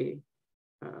 that's really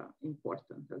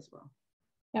important as well.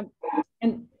 Yep.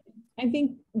 And I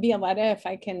think, Violeta, if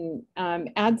I can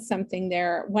add something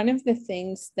there, one of the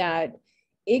things that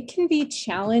it can be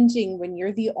challenging when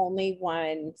you're the only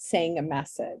one saying a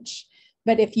message.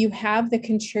 But if you have the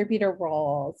contributor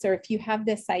roles, or if you have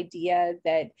this idea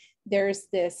that there's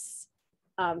this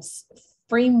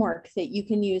framework that you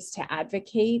can use to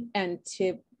advocate and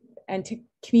to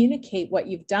communicate what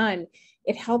you've done,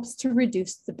 it helps to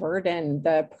reduce the burden,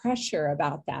 the pressure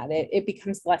about that. It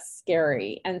becomes less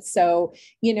scary. And so,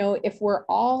 you know, if we're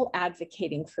all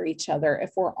advocating for each other,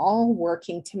 if we're all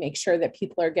working to make sure that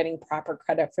people are getting proper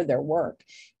credit for their work,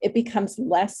 it becomes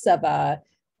less of a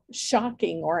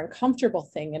shocking or uncomfortable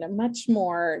thing and a much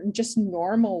more just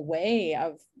normal way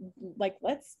of like,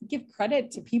 let's give credit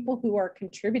to people who are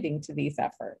contributing to these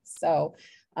efforts. So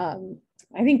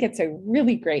I think it's a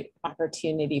really great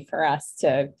opportunity for us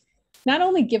to not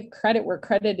only give credit where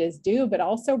credit is due, but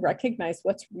also recognize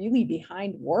what's really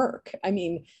behind work. I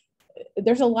mean,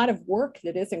 there's a lot of work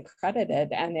that isn't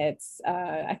credited, and it's,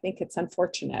 I think it's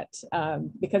unfortunate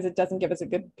because it doesn't give us a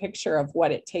good picture of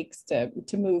what it takes to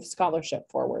move scholarship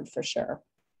forward, for sure.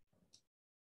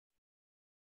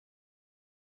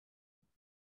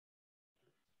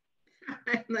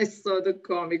 And I saw the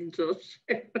comic, Josh.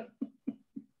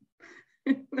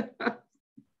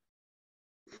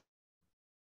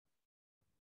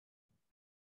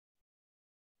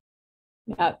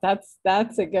 Yeah,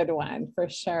 that's a good one for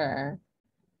sure.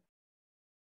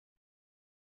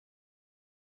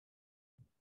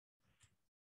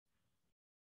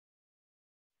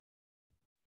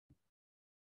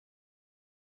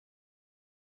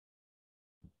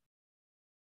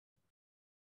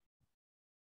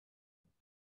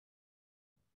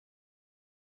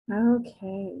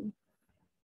 Okay.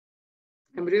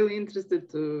 I'm really interested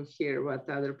to hear what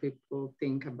other people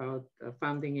think about the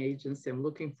funding agency. I'm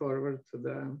looking forward to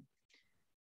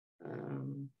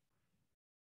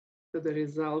the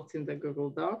results in the Google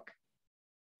Doc,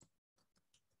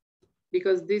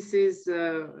 because this is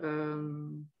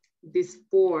these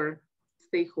 4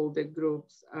 stakeholder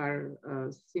groups are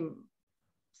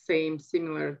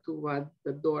similar to what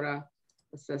the DORA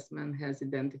assessment has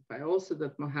identified. Also,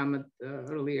 that Mohammad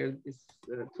earlier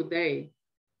today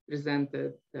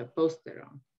presented the poster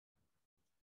on.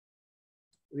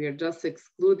 We are just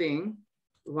excluding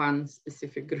one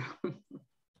specific group.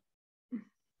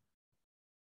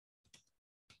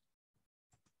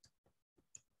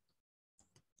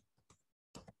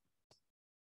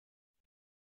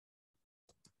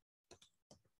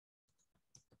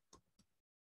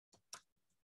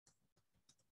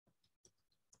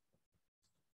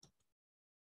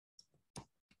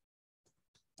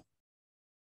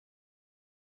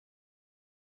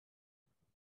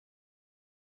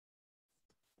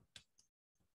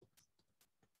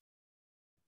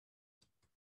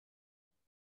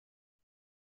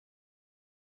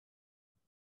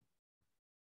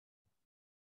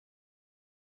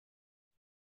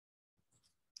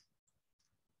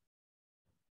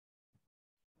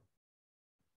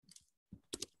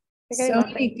 So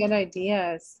many good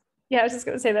ideas. Yeah, I was just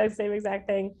going to say that same exact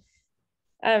thing.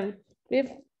 We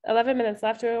have 11 minutes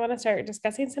left. Do we want to start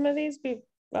discussing some of these? We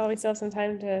still have some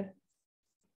time to.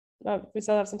 We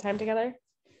still have some time together.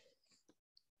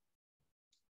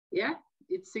 Yeah,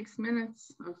 it's 6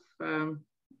 minutes of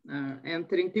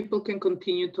entering. People can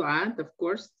continue to add, of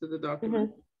course, to the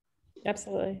document.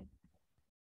 Absolutely.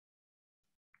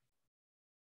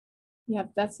 Yeah,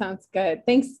 that sounds good.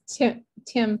 Thanks,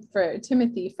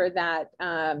 Timothy, for that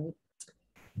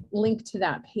link to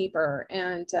that paper,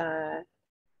 and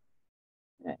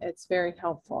it's very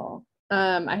helpful.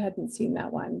 I hadn't seen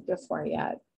that one before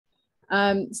yet.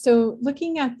 So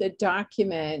looking at the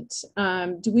document,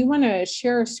 do we want to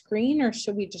share a screen or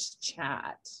should we just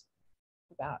chat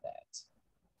about it?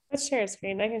 Let's share a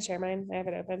screen. I can share mine. I have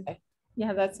it open. Okay.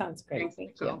 Yeah, that sounds great.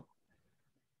 Thank you.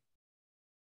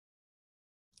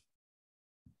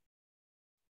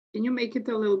 Can you make it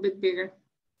a little bit bigger?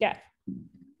 Yeah.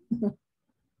 There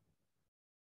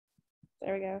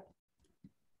we go.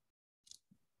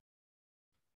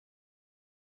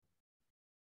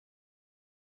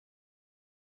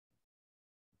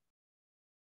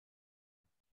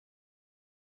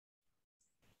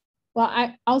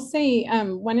 Well, I'll say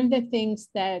one of the things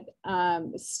that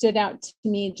stood out to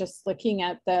me just looking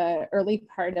at the early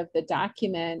part of the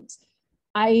document,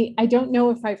 I don't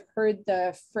know if I've heard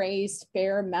the phrase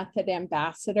FAIR method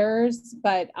ambassadors,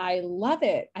 but I love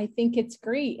it. I think it's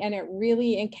great. And it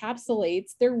really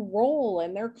encapsulates their role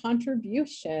and their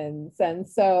contributions. And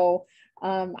so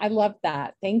I love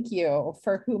that. Thank you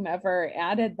for whomever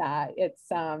added that. It's,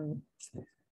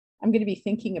 I'm going to be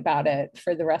thinking about it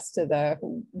for the rest of the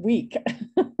week.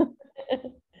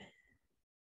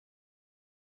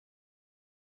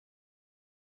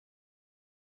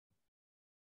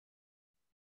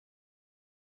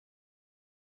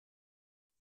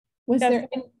 Was there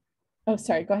any, oh,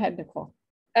 sorry, go ahead, Nicole.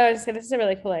 I was saying this is a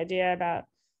really cool idea about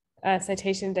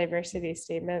citation diversity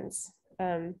statements.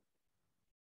 Having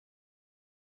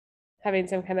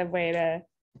some kind of way to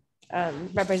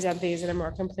represent these in a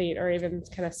more complete or even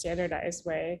kind of standardized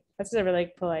way. This is a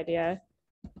really cool idea.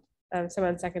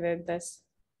 Someone seconded this.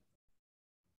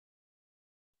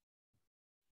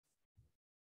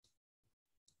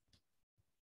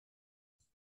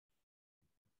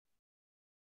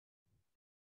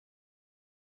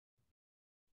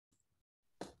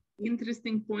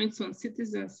 Interesting points on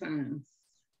citizen science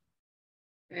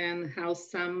and how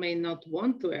some may not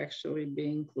want to actually be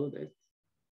included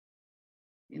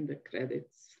in the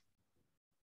credits.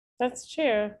 That's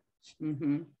true.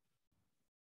 Mm-hmm.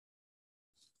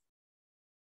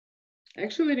 I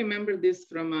actually remember this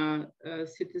from a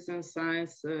citizen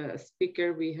science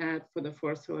speaker we had for the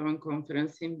FORCE11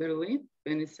 conference in Berlin,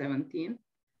 2017.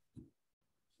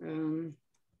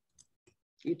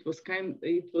 It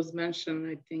was mentioned,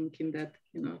 I think, in that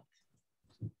keynote.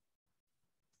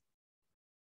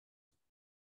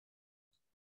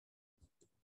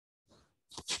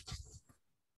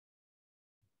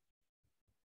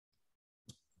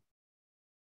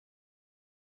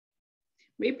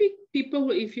 Maybe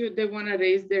people, if they want to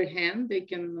raise their hand, they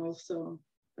can also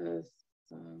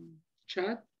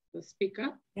chat, speak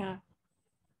up. Yeah.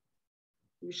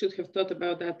 We should have thought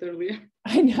about that earlier.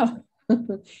 I know.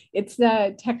 It's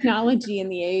the technology in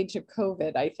the age of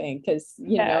COVID, I think, because,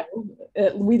 you know,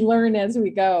 we learn as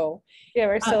we go. Yeah,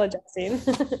 we're still adjusting.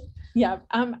 Yeah.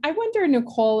 I wonder,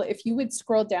 Nicole, if you would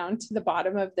scroll down to the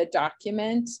bottom of the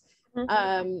document.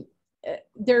 Mm-hmm.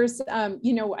 There's,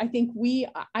 you know, I think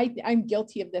I'm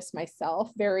guilty of this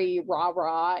myself, very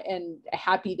rah and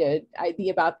happy to be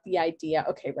about the idea.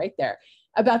 Okay, right there.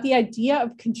 About the idea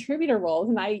of contributor roles.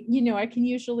 And I can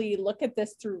usually look at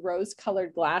this through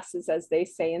rose-colored glasses, as they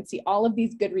say, and see all of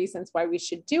these good reasons why we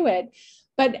should do it.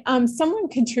 But someone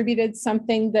contributed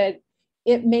something that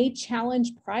it may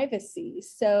challenge privacy.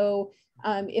 So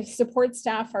if support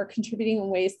staff are contributing in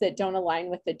ways that don't align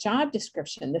with the job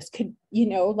description, this could, you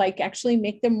know, like actually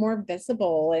make them more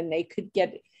visible, and they could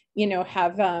get, you know,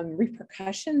 have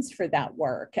repercussions for that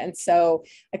work. And so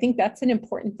I think that's an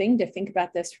important thing to think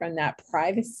about this from that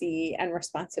privacy and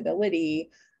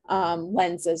responsibility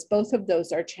lenses. Both of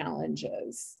those are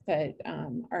challenges that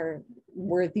are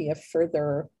worthy of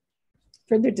further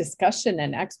discussion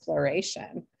and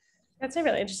exploration. That's a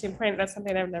really interesting point. That's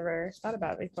something I've never thought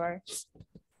about before.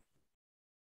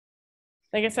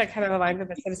 I guess that kind of aligns with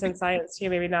the citizen science too,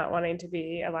 maybe not wanting to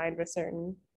be aligned with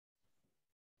certain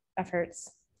efforts.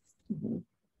 Mm-hmm.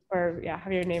 Or yeah,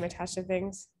 have your name attached to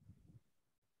things.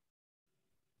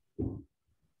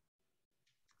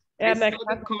 I saw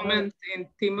the comment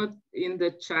in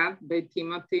the chat by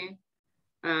Timothy.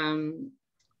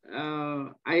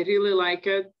 I really like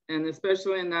it, and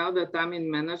especially now that I'm in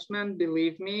management,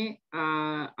 believe me,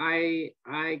 I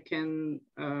can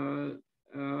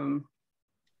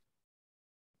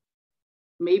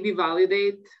maybe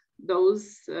validate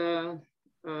those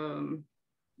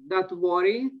that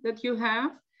worry that you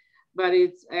have, but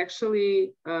it's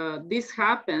actually this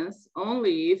happens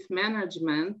only if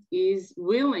management is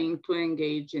willing to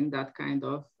engage in that kind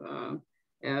of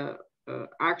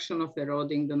action of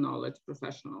eroding the knowledge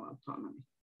professional autonomy.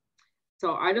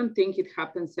 So I don't think it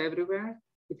happens everywhere.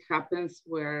 It happens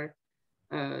where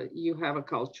you have a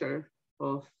culture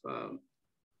of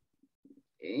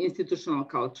institutional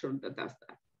culture that does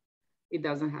that. It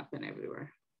doesn't happen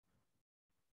everywhere.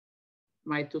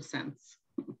 My 2 cents.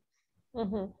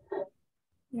 Mm-hmm.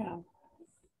 Yeah.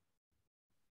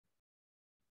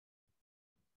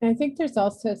 I think there's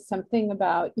also something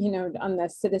about, you know, on the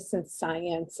citizen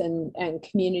science and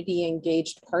community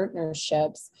engaged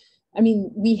partnerships. I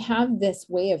mean, we have this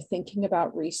way of thinking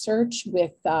about research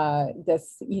with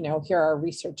this, you know, here are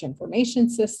research information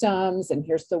systems, and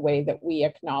here's the way that we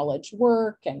acknowledge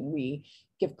work and we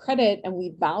give credit and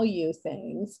we value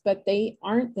things, but they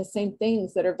aren't the same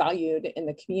things that are valued in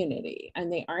the community.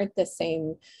 And they aren't the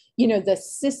same, you know, the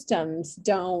systems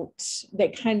they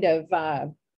kind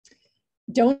of,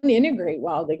 don't integrate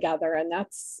well together. And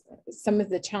that's some of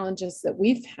the challenges that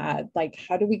we've had. Like,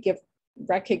 how do we give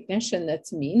recognition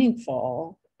that's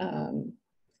meaningful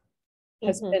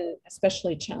has been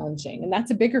especially challenging. And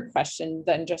that's a bigger question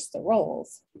than just the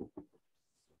roles.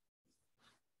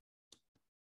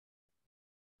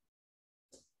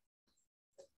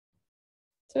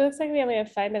 So it looks like we only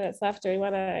have 5 minutes left. Do we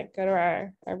want to go to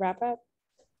our wrap up?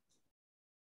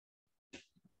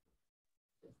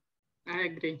 I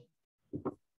agree.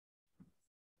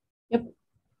 Yep,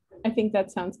 I think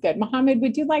that sounds good. Mohammad,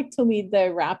 would you like to lead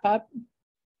the wrap up?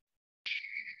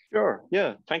 Sure.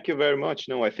 Yeah. Thank you very much.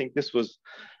 No, I think this was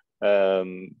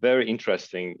very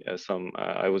interesting.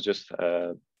 I was just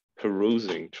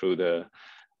perusing through the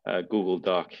Google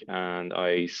Doc, and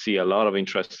I see a lot of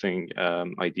interesting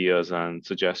ideas and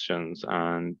suggestions.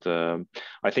 And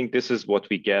I think this is what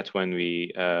we get when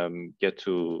we get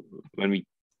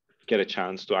a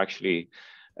chance to actually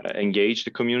engage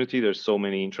the community. There's so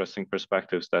many interesting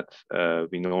perspectives that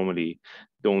we normally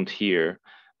don't hear.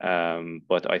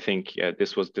 But I think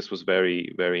this was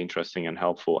very, very interesting and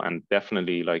helpful. And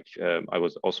definitely, like I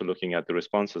was also looking at the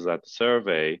responses at the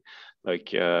survey,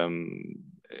 like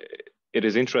it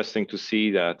is interesting to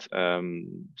see that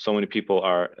so many people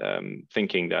are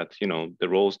thinking that, you know, the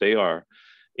roles they are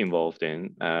involved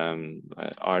in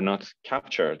are not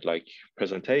captured, like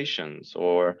presentations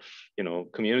or, you know,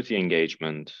 community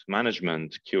engagement,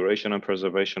 management, curation and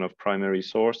preservation of primary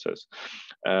sources.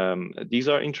 These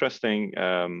are interesting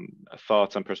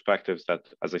thoughts and perspectives that,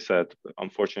 as I said,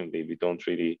 unfortunately, we don't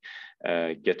really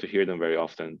get to hear them very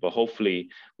often. But hopefully,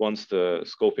 once the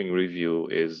scoping review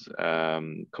is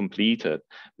completed,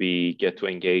 we get to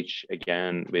engage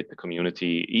again with the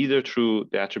community, either through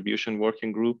the Attribution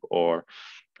Working Group or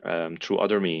through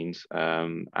other means.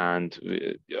 And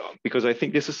because I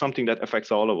think this is something that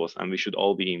affects all of us and we should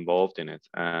all be involved in it.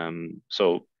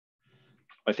 So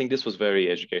I think this was very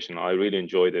educational. I really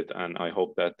enjoyed it. And I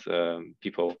hope that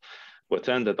people who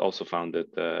attended also found it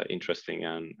interesting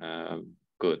and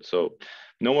good. So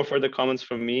no more further comments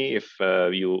from me. If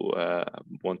you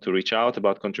want to reach out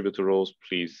about contributor roles,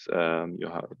 please,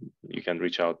 you can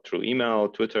reach out through email,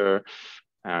 Twitter,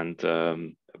 and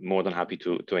more than happy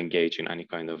to engage in any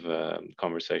kind of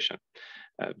conversation.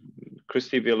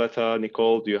 Kristi, Violeta,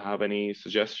 Nicole, do you have any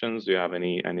suggestions? Do you have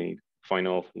any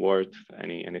final word,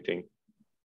 anything?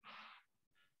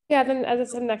 Yeah, then as I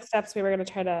said, next steps, we were going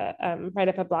to try to write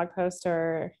up a blog post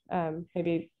or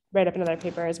maybe write up another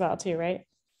paper as well too, right?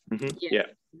 Yes, yeah,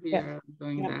 we are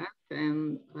doing that.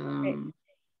 And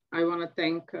I want to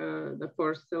thank the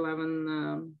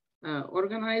FORCE11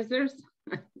 organizers.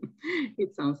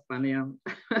 It sounds funny. I'm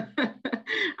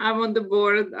on the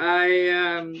board. I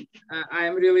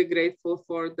am really grateful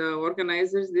for the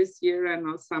organizers this year. I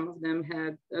know some of them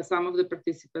had, some of the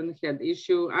participants had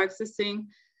issue accessing.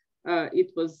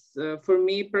 It was, for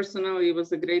me personally, it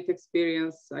was a great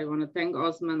experience. I want to thank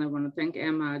Osman. I want to thank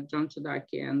Emma, John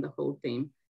Chodaki, and the whole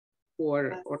team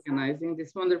for organizing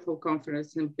this wonderful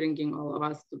conference and bringing all of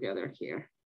us together here.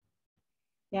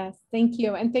 Yes, thank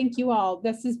you. And thank you all.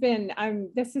 This has been,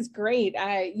 this is great.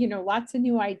 You know, lots of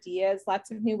new ideas, lots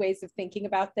of new ways of thinking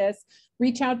about this.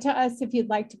 Reach out to us if you'd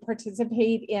like to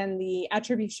participate in the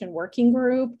Attribution Working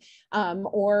Group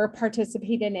or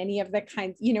participate in any of the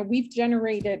kinds, you know, we've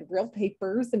generated real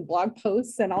papers and blog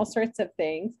posts and all sorts of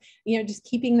things, you know, just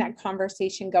keeping that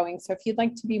conversation going. So if you'd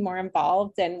like to be more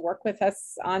involved and work with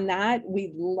us on that,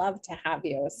 we'd love to have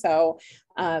you. So,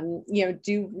 you know,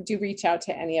 do reach out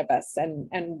to any of us and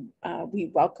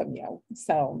we welcome you.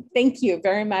 So thank you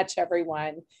very much,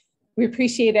 everyone. We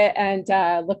appreciate it and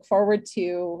look forward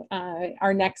to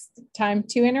our next time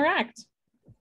to interact.